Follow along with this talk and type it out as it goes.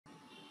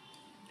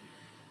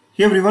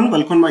Hey everyone,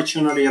 welcome to my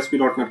channel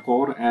ASP.NET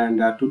Core, and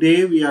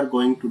today we are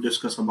going to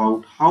discuss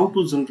about how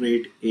to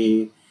generate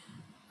a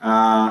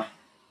uh,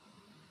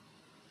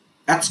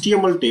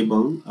 HTML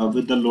table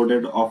with the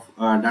loaded of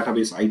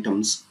database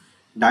items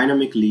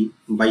dynamically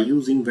by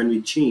using when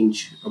we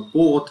change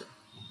both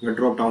the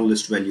drop-down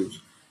list values.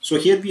 So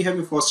here we have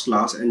a first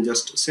class and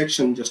just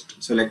section,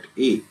 just select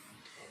A.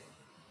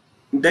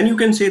 Then you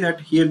can say that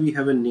here we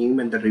have a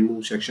name and the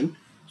remove section.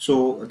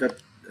 So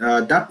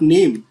that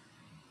name,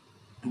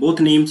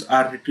 both names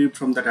are retrieved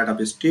from the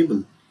database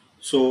table.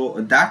 So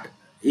that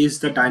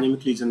is the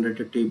dynamically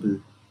generated table,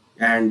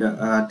 and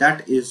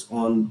that is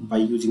on by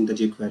using the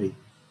jQuery.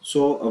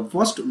 So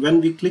first,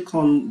 when we click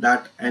on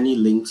that any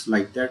links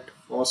like that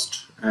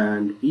first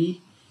and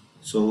B,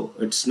 so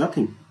it's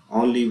nothing,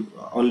 only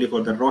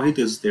for the Rohit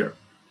is there.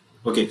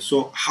 Okay,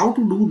 so how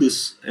to do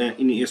this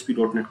in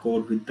ASP.NET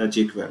Core with the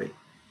jQuery?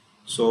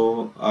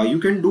 So you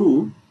can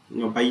do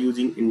by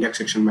using index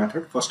section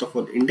method. First of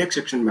all, index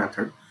section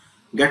method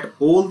get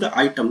all the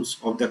items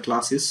of the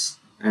classes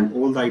and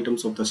all the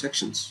items of the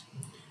sections.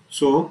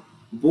 So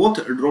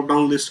both drop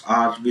down lists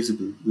are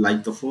visible,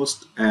 like the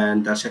first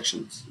and the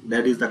sections,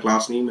 that is the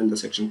class name and the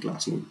section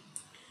class name.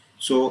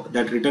 So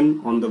that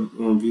written on the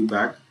view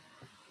back.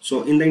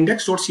 So in the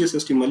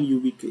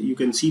index.cshtml you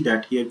can see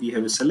that here we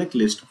have a select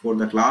list for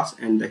the class,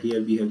 and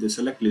here we have the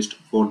select list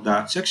for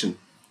the section.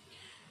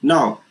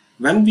 Now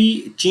when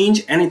we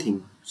change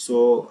anything,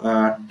 so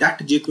that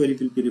jQuery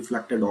will be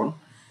reflected on.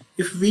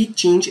 If we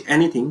change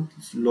anything,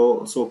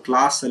 so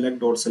class select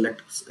dot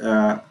select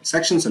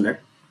section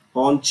select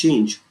on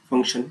change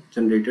function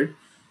generated,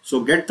 so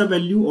get the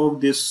value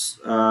of this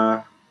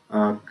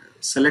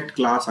select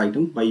class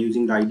item by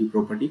using the id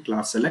property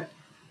class select,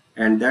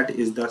 and that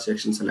is the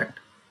section select.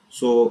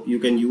 So you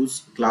can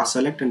use class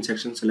select and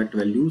section select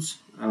values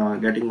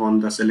getting on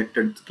the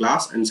selected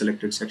class and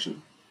selected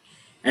section,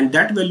 and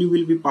that value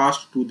will be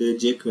passed to the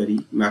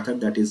jQuery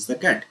method, that is the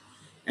get.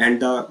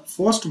 And the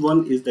first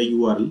one is the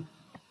URL.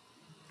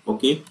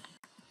 Okay,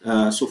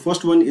 so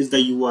first one is the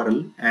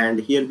URL, and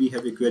here we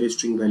have a query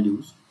string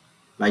values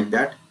like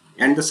that.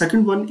 And the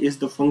second one is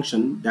the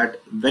function that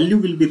value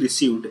will be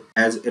received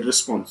as a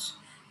response.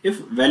 If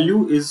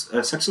value is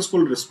a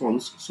successful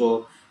response,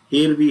 so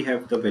here we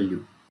have the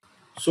value.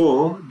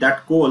 So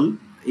that call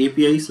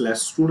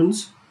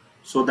API/students,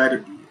 so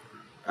that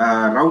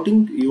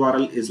routing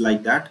URL is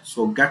like that.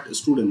 So get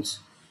students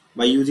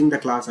by using the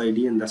class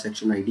ID and the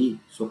section ID.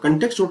 So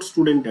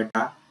context.student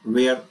data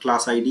where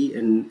class ID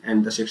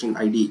and the section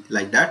ID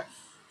like that.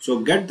 So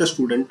get the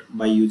student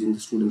by using the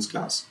students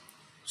class.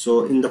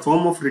 So in the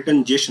form of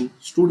return JSON,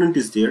 student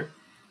is there.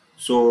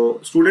 So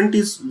student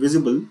is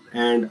visible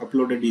and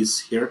uploaded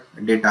is here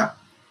data,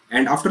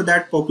 and after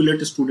that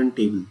populate student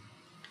table.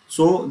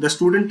 So the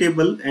student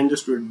table and the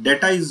student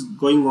data is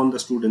going on the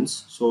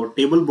students. So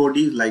table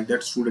body like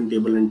that, student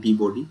table and t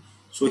body.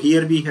 So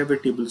here we have a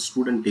table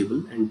student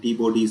table and t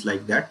body is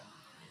like that.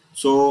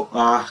 So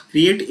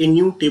create a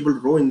new table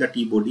row in the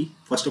t body.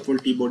 First of all,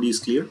 t body is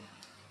clear.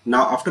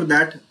 Now after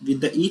that, with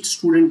the each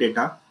student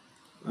data,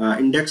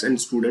 index and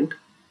student,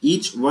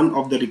 each one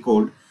of the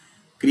record,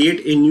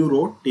 create a new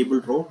row,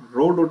 table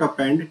row dot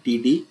append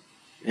td,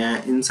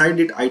 inside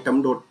it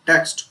item dot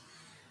text,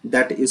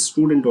 that is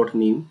student dot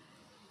name,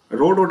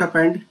 row dot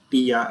append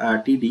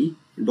td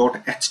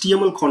dot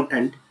html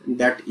content,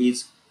 that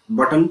is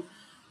button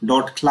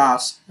dot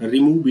class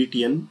remove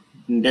btn,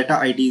 data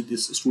id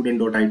this student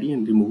dot id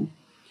and remove.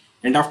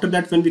 And after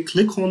that, when we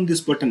click on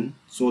this button,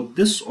 so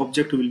this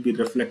object will be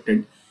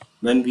reflected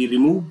when we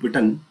remove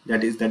button,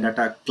 that is the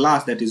data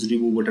class, that is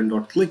remove button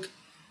dot click.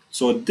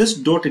 So this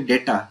dot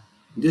data,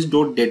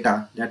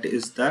 that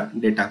is the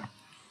data.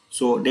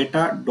 So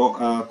data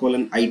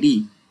colon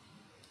id,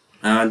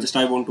 just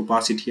I want to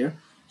pass it here.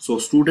 So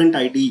student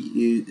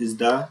ID is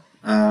the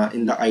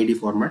in the ID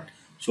format.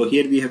 So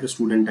here we have a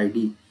student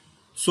ID.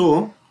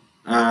 So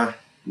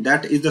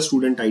that is the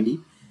student ID.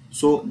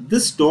 So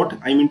this dot,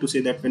 I mean to say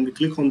that when we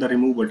click on the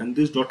remove button,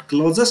 this dot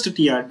closest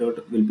tr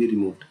dot will be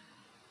removed.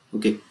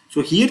 Okay,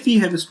 so here we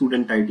have a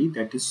student ID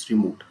that is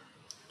removed.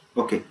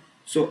 Okay,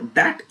 so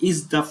that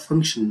is the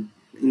function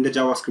in the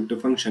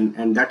JavaScript function,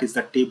 and that is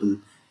the table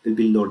will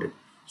be loaded.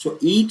 So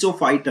each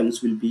of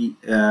items will be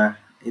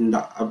in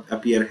the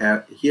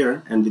appear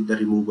here and with the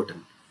remove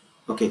button.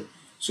 Okay,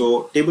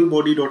 so table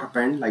body dot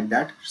append like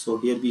that. So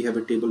here we have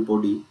a table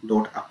body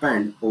dot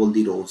append all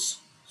the rows.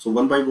 So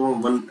one by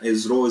one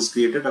is row is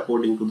created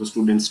according to the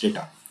student's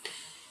data.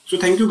 So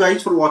thank you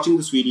guys for watching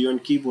this video,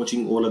 and keep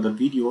watching all other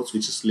videos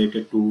which is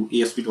related to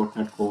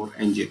ASP.NET Core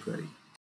and jQuery.